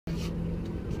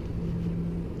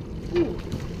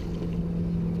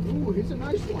he's a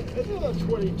nice one. That's another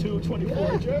 22,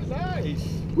 24 inches. Nice.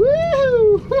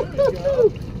 Woo! There you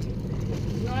go.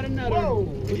 Not another. Whoa,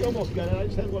 we almost got it. I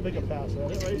just had to make a pass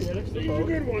at it right here next to the He's a boat.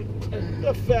 good one.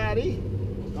 The fatty.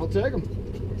 I'll take him.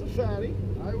 It's a fatty.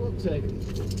 I will take him.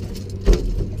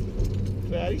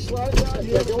 Fatty, slide it down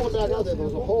here. Yeah, going back out there,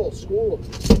 there's a whole school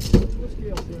of Let's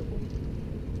scale sample.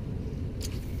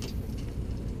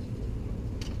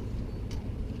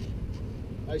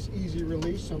 nice easy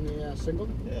release on the single.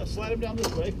 Yeah, slide him down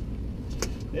this way.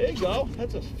 There you go.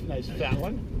 That's a nice fat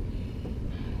one.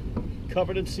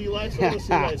 Covered in sea lice. All the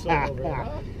sea lice all over it,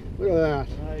 huh? Look at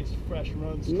that. Nice fresh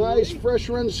run schoolie. Nice fresh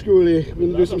run schoolie. We're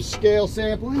going to do some scale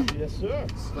sampling. Yes, sir.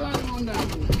 Slide him on down.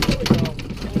 There we go.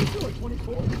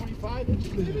 24, 25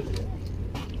 inches.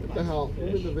 What the hell?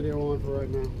 We'll leave the video on for right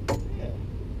now. Yeah.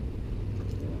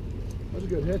 That was a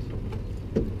good hit.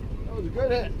 That was a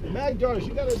good hit. The mag darters,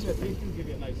 you got to admit, they can give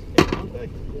you a nice hit, don't they?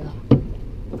 Yeah.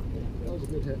 That was a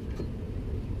good hit.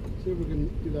 See if we can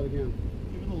do that again.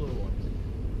 Even the little ones.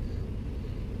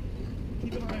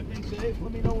 Keep an eye on things, Dave.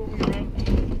 Let me know where we're at.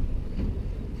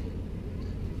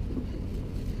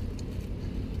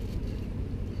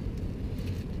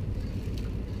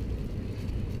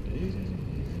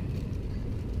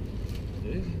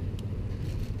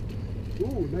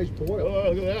 Ooh, nice boil.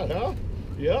 Oh, look at that, huh?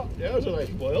 Yeah, that was a nice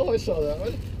boil. I saw that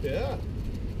one. Yeah.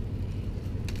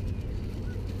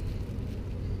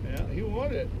 Yeah, he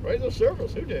wanted it. Right in the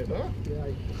surface. Who did, huh? Yeah.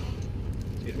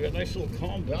 See, we got a nice little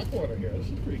calm backwater here. This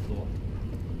is pretty cool.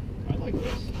 I like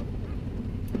this.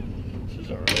 This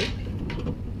is all right.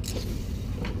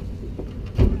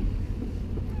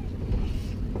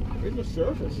 Right in the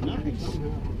surface. Nice.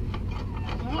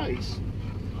 Nice.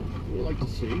 We'd like to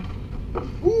see.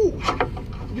 Ooh!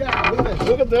 Yeah, look at this.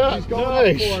 Look at that. He's going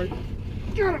nice. up for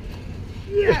it. Get him!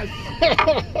 Yes!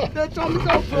 That's on the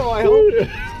GoPro, I hope.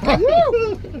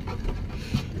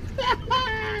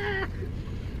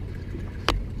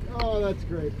 Oh, that's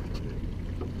great.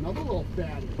 Another little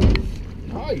fatty.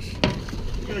 Nice.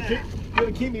 You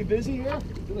gonna keep me busy here?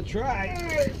 Gonna try.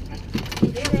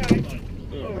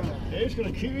 Dave's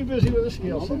gonna keep me busy with the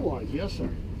scale Another sample. one. Yes, sir.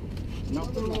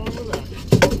 Nothing wrong with that.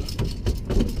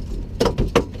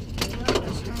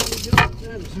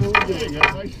 That's how we do it. There you go.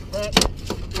 Nice fat.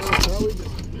 That's how we do it.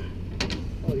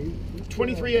 Oh, you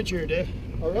 23 inch here, Dave.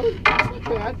 Oh, really? That's not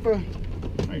bad for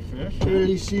Nice fish.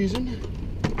 early season.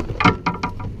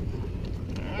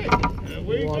 Alright, and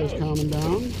away The it water's goes. calming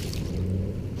down.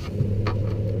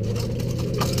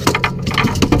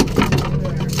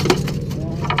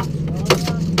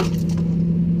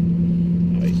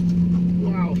 Nice.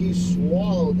 Wow, he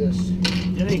swallowed this.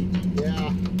 Did he? Yeah.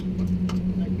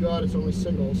 Thank God it's only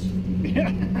singles.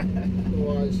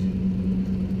 Otherwise, he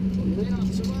may not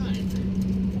survive.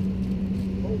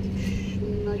 Oh,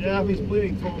 shit. Yeah, if he's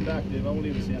bleeding, throw him back, Dave. I won't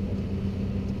even sample.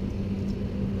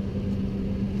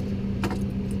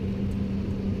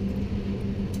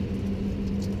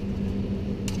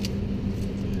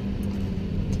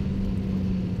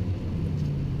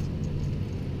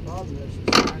 Problem is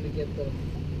just trying to get the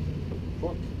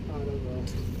hook out of the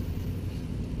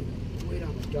weight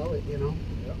on the gullet, you know?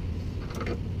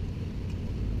 Yep.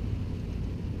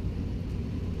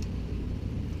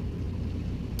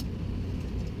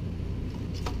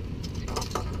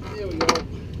 There we go.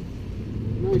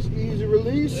 Nice easy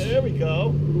release. There we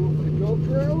go. Going for the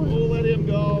GoPro. We'll let him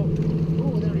go.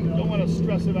 Oh, there we go. Don't want to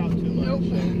stress him out too much. Nope.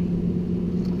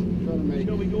 Trying to make.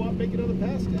 Shall we go up, make another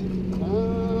pass, Dave?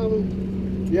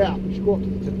 Yeah, we should go up to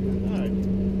the tip again. All right.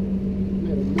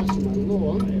 Made a mess of my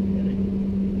lure. I am kidding.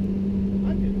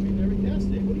 I'm getting me every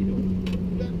cast, Dave. What are you doing?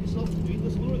 You got yourself a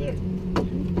weedless lure there?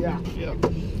 Yeah, Yeah.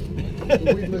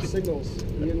 the weedless singles,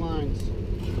 the inlines.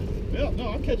 Yeah, no,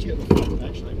 I'm catching it in the front,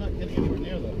 actually. I'm not getting anywhere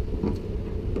near though.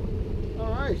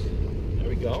 All right, There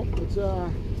we go. let's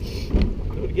Do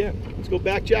it again. Let's go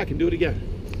back, Jack, and do it again.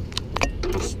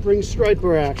 spring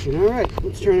striper action. All right,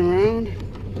 let's turn around.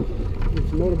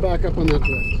 Let's motor back up on that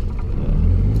drift.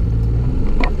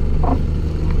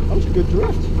 That was a good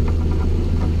drift.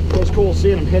 It was cool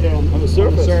seeing him hit it on On the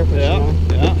surface. yeah, Yeah, you know?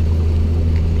 yeah.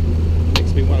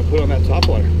 Makes me want to put on that top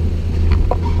water.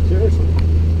 Seriously.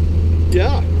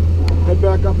 Yeah. Head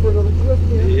back up for another drift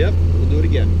here. Yep, we'll do it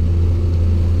again.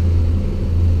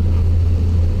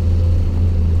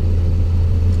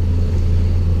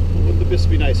 Wouldn't this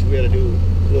be nice if we had to do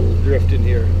a little drift in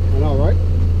here? I know, right?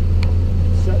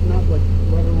 Setting up like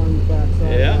right on the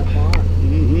backside Yeah. of that bar.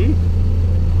 Mm-hmm.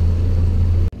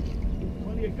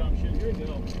 Plenty of gumption. Here we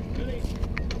go. Ready? Here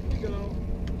we go.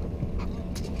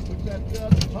 Put that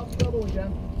top double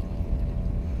again.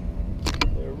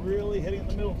 They're really hitting in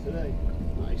the middle today.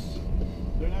 Nice.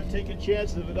 They're not taking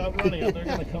chances without running it. They're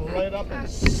going to come right up and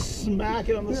smack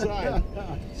it on the side.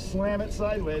 Slam it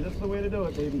sideways. That's the way to do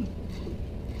it, baby.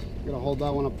 Gotta hold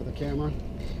that one up for the camera.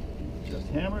 Just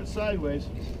hammer it sideways.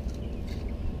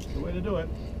 That's the way to do it.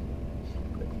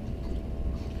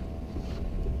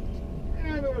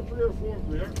 And there were 3 or 4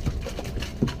 there.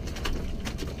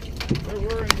 There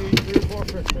were indeed 3 or 4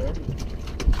 fish there.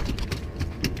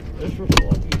 This was the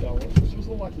lucky double. This was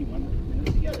the lucky one.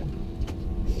 Let's get it.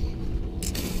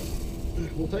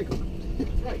 We'll take them.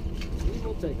 That's right. We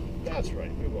will take them. That's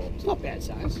right. We will. It's not bad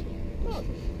size. No.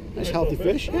 Nice healthy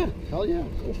fish. Yeah. Hell yeah. A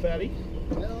little fatty.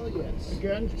 Hell yes.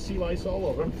 Again, sea lice all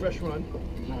over him. Fresh run.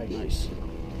 Nice. Nice.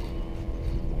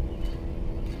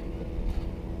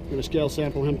 Gonna scale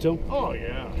sample him too? Oh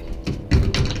yeah.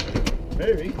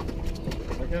 Maybe.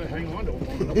 I gotta hang on to him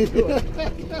long enough to do it.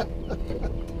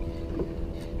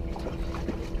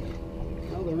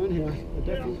 Well, they're in here.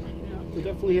 They're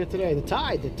definitely here today. The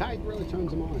tide really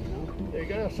turns them on, you know? Yeah, you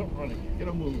gotta have something running. Get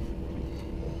a move.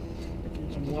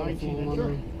 Some That's a water 19 flowing incher.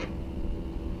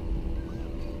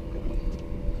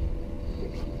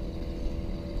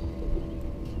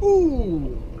 under.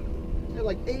 Ooh! They had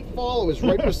like 8 followers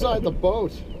right beside the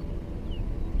boat.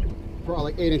 Probably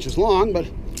like 8 inches long, but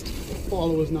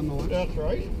followers nonetheless. That's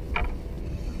right.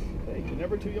 Hey, you're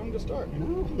never too young to start.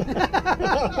 No.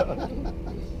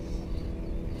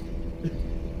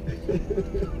 You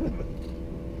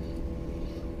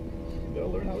gotta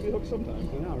learn how to be hooked sometime.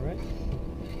 I know, right?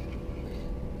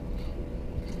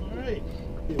 All right.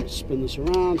 Yeah, spin this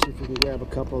around, see if we can grab a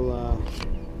couple.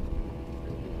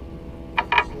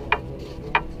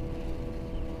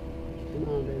 Come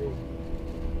on, baby.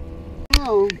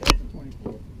 Oh, That's a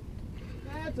 24.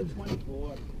 That's a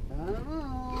 24. I don't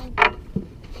know.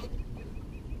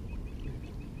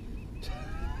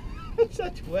 It's a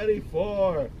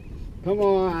 24. Come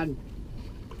on.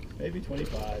 Maybe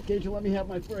 25. Can't you let me have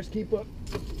my first keeper?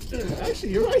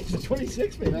 Actually, you're right. It's a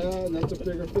 26, maybe. That's a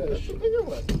bigger That's fish. a bigger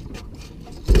one.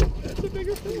 That's a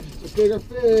bigger fish. It's a bigger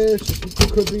fish.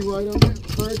 Could be right on the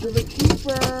verge of a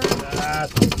keeper.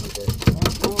 That's a keeper.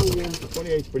 I'm telling you.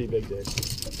 28's pretty big, Dave.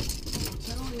 I'm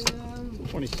telling you.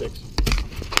 26.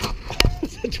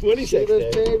 It's a See 26,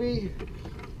 this, Dave. baby?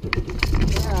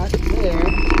 That there.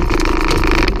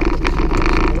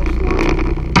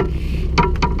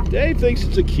 Dave thinks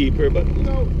it's a keeper, but you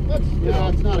know, let's. No,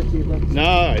 it's not a keeper. No,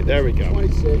 all right, there we go.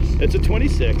 26. It's a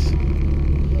 26.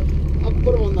 I'll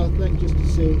put it on the thing just to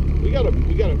see. We gotta,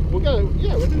 yeah,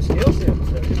 we'll do scale samples.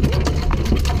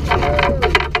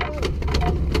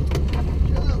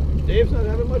 Dave's not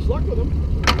having much luck with them.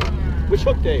 Which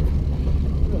hook, Dave?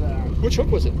 Look at that. Which hook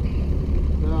was it?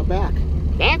 Back.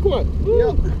 Back one.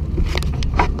 Yep.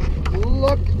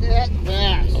 Look at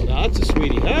that. Oh, now that's a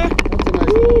sweetie, huh? That's a nice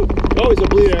Woo. Always a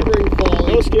bleeder. spring fall.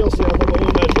 No scale sample, but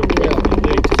we'll measure. Yeah.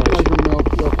 Measure milk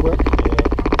real quick.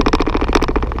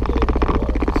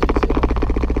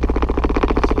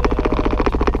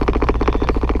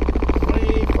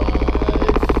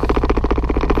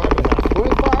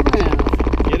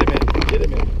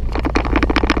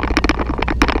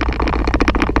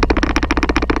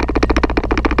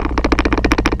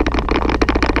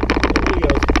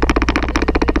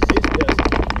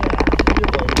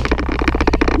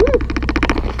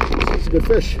 Good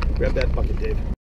fish. Grab that bucket, Dave.